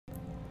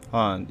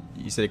Hold on.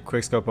 You said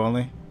quick scope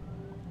only?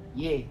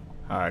 Yeah.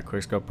 Alright,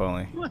 quick scope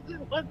only. What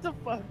the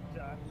fuck,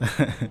 John?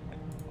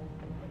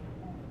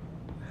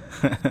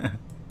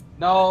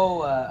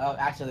 No, oh,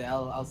 actually,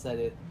 I'll set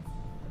it.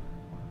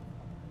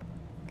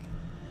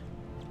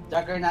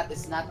 Juggernaut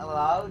is not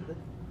allowed.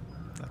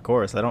 Of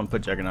course, I don't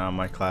put Juggernaut on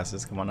my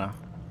classes. Come on now.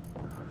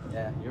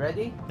 Yeah, you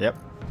ready? Yep.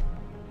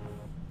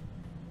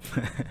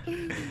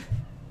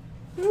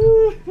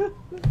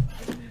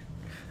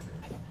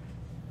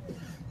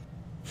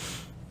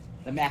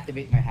 Let me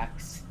activate my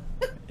hacks.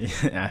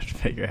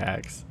 Activate your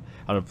hacks.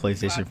 On a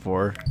PlayStation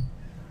 4.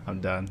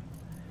 I'm done.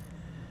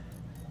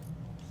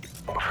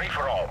 Free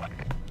for all.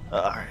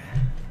 Alright.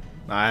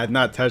 I had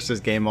not touched this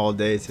game all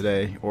day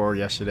today, or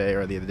yesterday,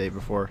 or the other day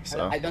before,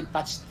 so. I don't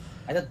touch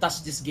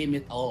this game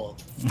at all.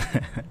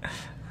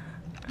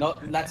 No,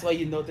 that's why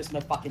you notice my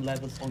fucking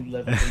levels only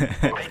level 8.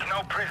 Take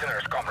no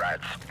prisoners,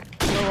 comrades.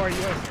 Where are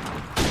you?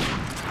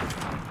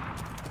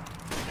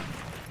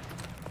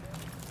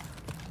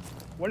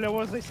 Wala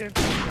was I saying?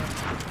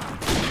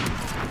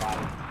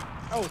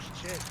 Oh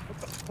shit! What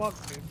the fuck,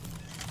 dude?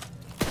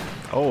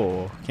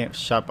 Oh, can't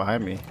shot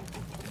behind me.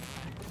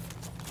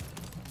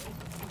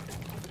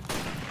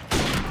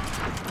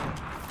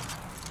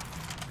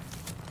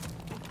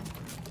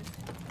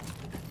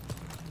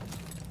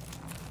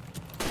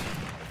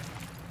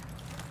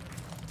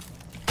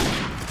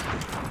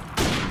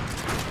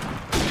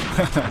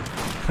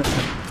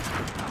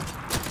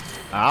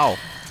 Ow.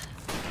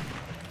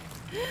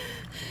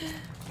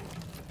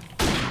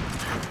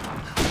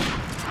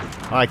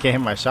 Oh, I can't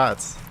hit my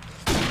shots.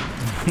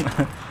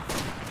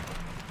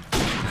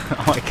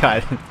 Oh my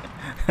god.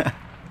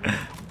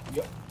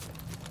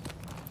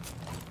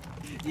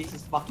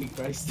 Jesus fucking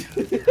Christ.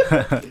 This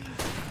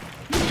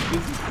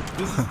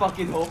is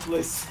fucking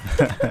hopeless.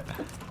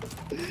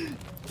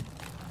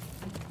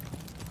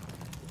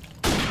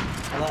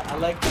 I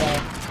like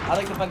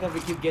the fact that we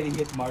keep getting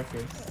hit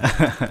markers.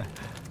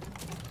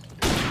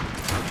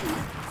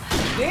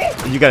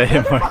 You got a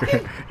hit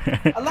marker.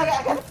 I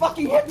got a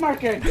fucking hit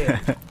marker again.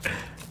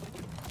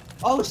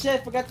 Oh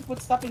shit, forgot to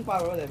put stopping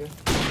power, whatever.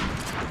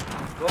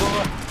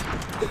 Oh.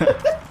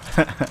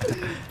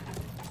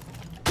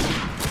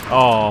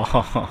 Oh.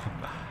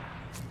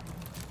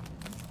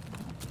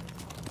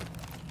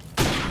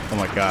 Oh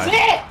my god.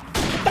 Shit!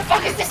 What the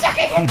fuck is this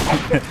fucking hit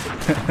marker?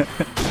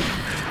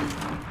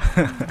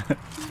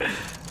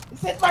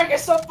 This hit marker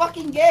is so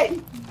fucking gay!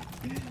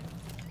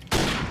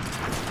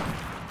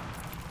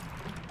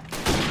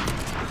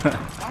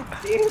 God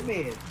damn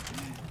it!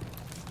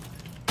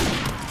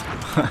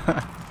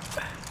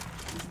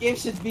 This game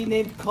should be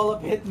named Call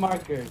of Hit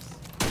Markers.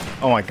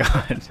 Oh my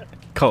god.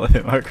 Call it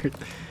hit markers.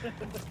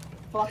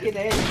 Fucking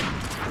A.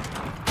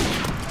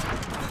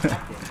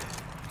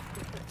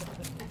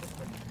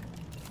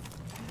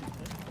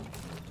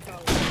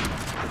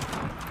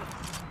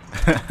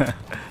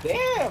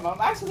 Damn,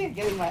 I'm actually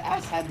getting my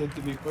ass handed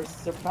to me for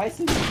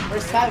surprisingly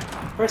first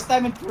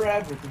time in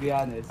forever, to be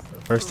honest.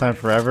 First time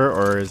forever,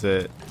 or is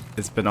it?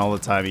 It's been all the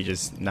time. You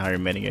just now you're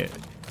admitting it.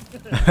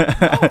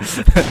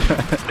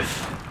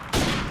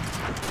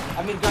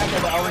 I mean,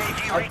 granted,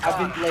 I've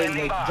been playing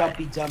like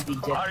jumpy Our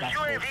jetpack.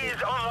 UAV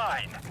is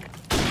online.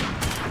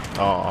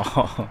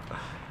 Oh.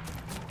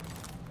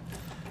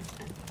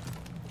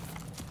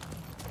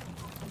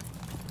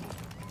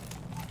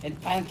 And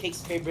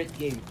Pancake's favorite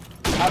game.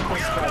 We are about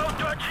Counter-Strike.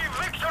 to achieve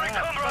victory,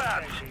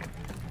 comrades.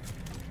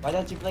 Why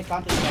don't you play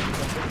Counter-Strike?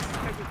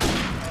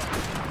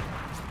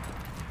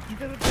 You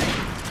did it.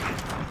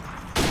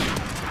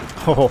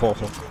 Oh.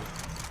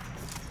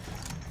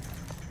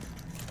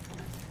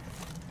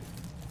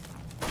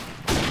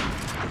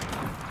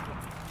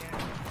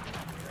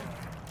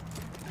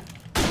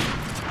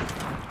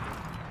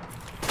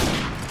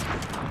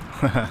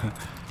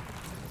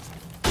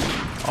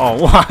 Oh,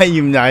 why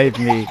you knifed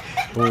me?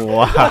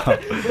 Wow.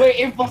 Wait,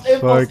 impulse.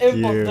 Fuck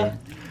That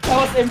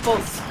was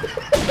impulse.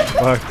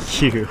 Fuck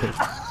you.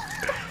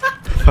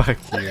 Fuck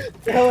you.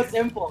 That was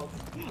impulse.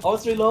 I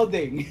was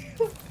reloading.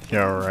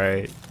 You're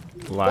right.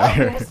 It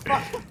Liar.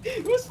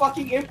 was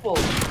fucking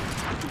impulse.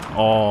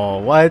 Oh,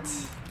 what?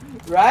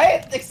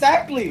 Right?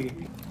 Exactly.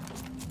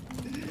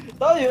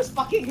 Told you, it was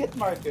fucking hit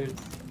markers.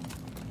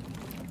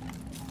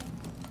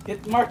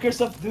 Hit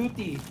markers of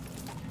duty.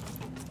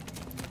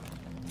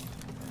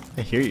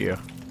 I hear you.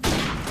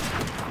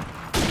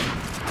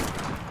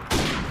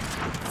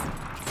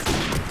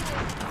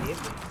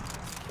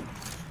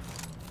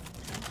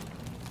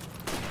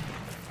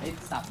 I need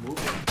to stop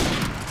moving.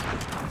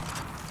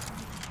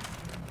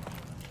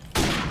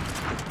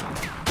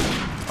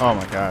 Oh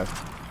my god.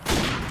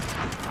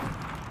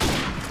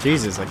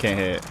 Jesus, I can't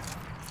hit.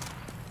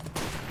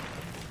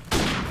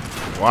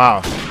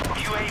 Wow.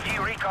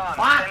 UAV recon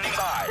Fuck. standing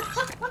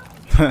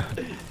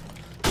by.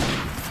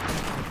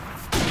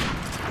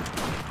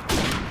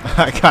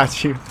 I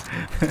got you.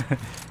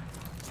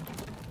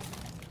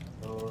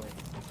 Oh.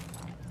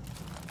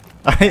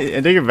 I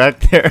think you're back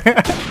there. I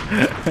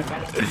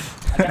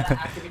gotta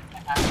activate my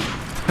app.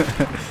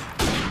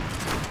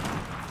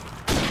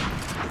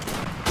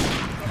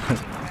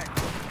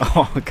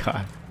 Oh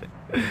god.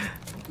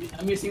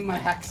 I'm using my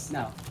hacks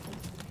now.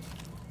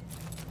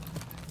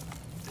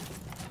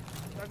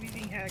 Stop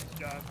using hacks,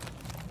 John.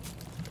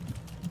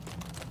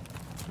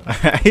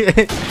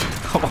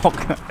 Oh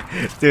god.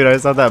 Dude, I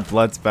saw that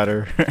blood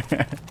spatter.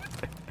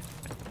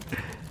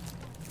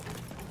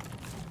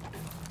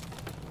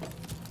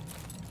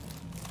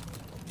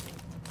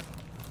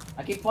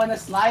 I keep wanna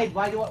slide.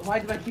 Why do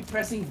I keep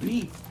pressing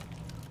B?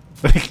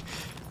 For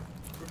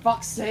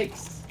fuck's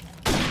sakes.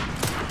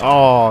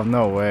 Oh,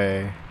 no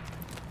way.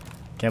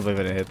 Can't believe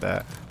I didn't hit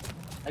that.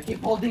 I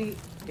keep holding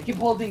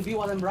B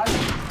while I'm running.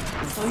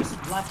 I'm so used to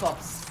Black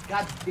Ops.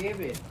 God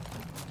damn it.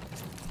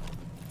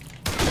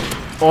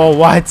 Oh,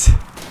 what?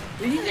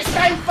 Did you just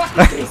try and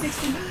fucking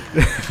 360?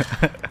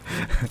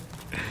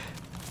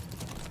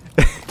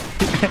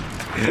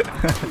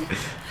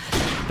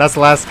 That's the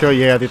last kill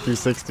you had the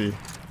 360.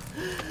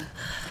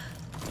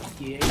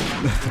 Yeah.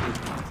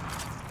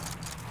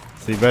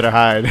 So you better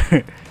hide.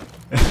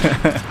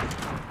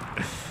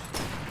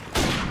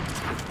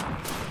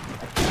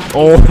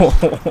 Oh.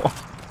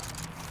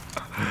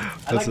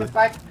 I like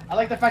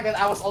the fact that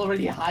I was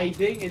already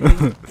hiding and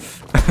then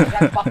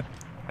that fucking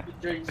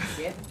during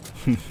shit.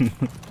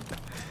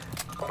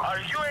 Our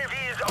UAV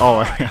is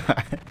Oh my online.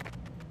 god.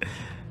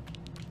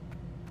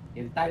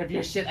 Get tired of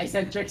your shit,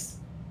 Eccentrics.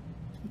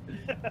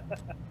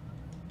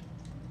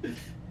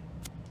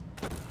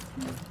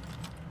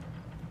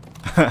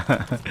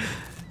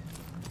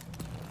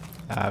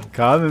 I'm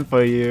coming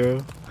for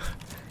you.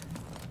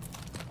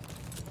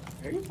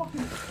 Are you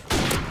fucking?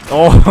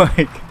 Oh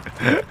my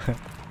god.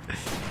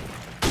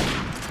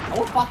 I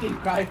would fucking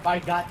cry if I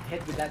got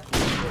hit with that.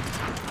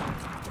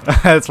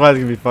 That's why it's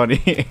gonna be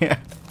funny.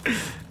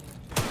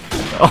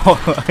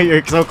 Oh,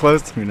 you're so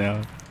close to me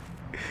now.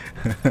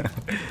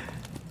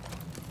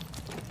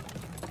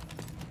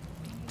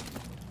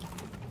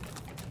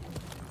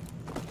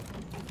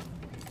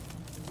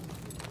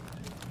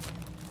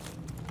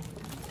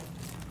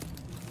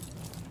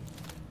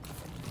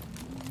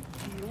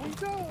 Here we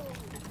go.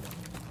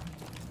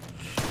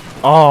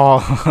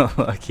 Oh,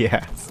 lucky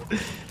ass.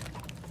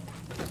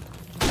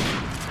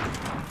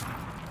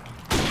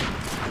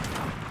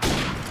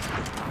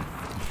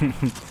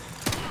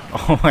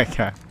 Oh my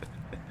god.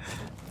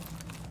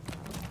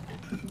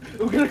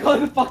 We're gonna call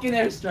it a fucking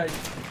airstrike.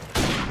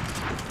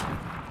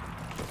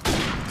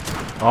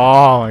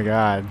 Oh my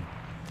god.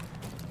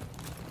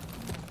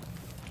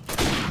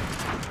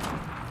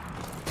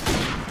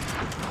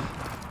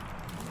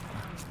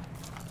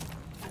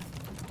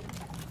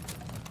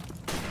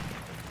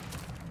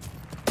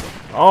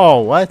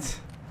 Oh, what?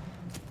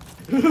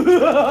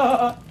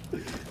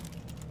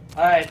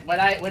 Alright, when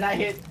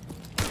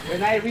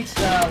I reach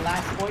the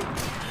last point.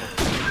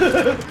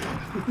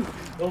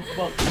 Oh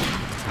fuck.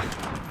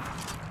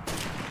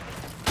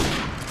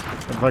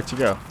 Where the fuck you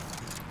go?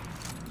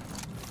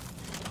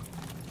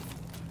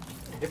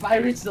 If I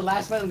reach the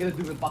last point, I'm gonna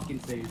do the fucking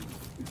save.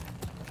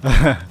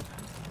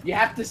 You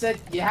have to set,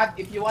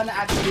 if you wanna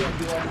actually do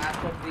an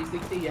actual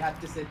 360, you have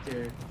to set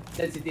your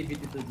sensitivity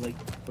to like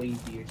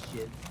 20 or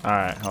shit.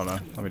 Alright, hold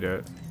on. Let me do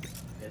it.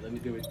 Yeah, let me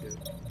do it too.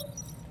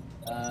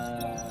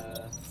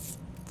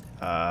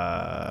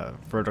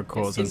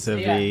 Vertical It's- it's-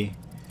 sensitivity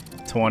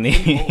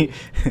 20.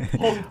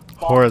 Oh, fuck.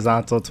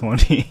 Horizontal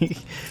 20.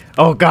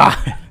 Oh god.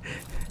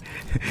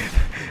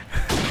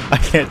 I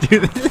can't do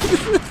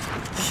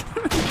this.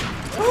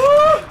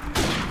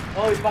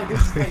 Oh fuck,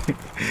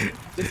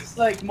 this is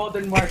like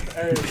modern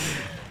warfare.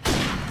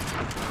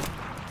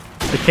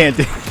 I can't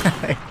do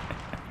that.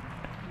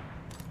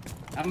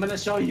 I'm gonna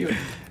show you.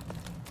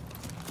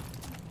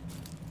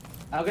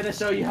 I'm gonna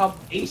show you how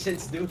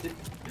Asians do it.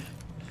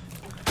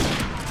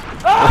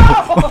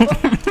 Oh!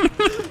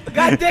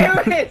 God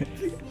damn it!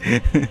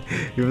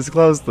 It was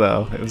close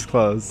though. It was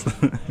close.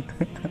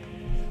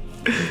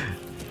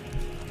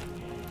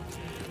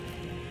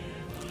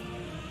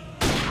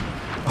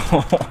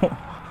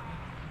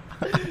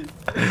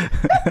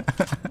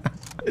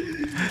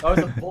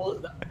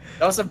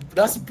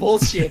 That's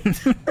bullshit.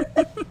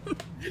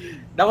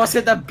 That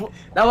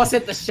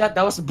wasn't a shot.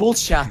 That was a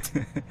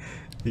bullshot.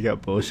 You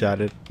got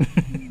bullshotted.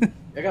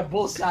 I got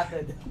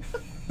bullshotted.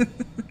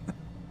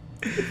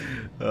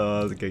 Oh,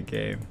 that was a good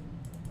game.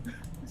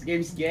 This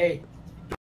game's gay.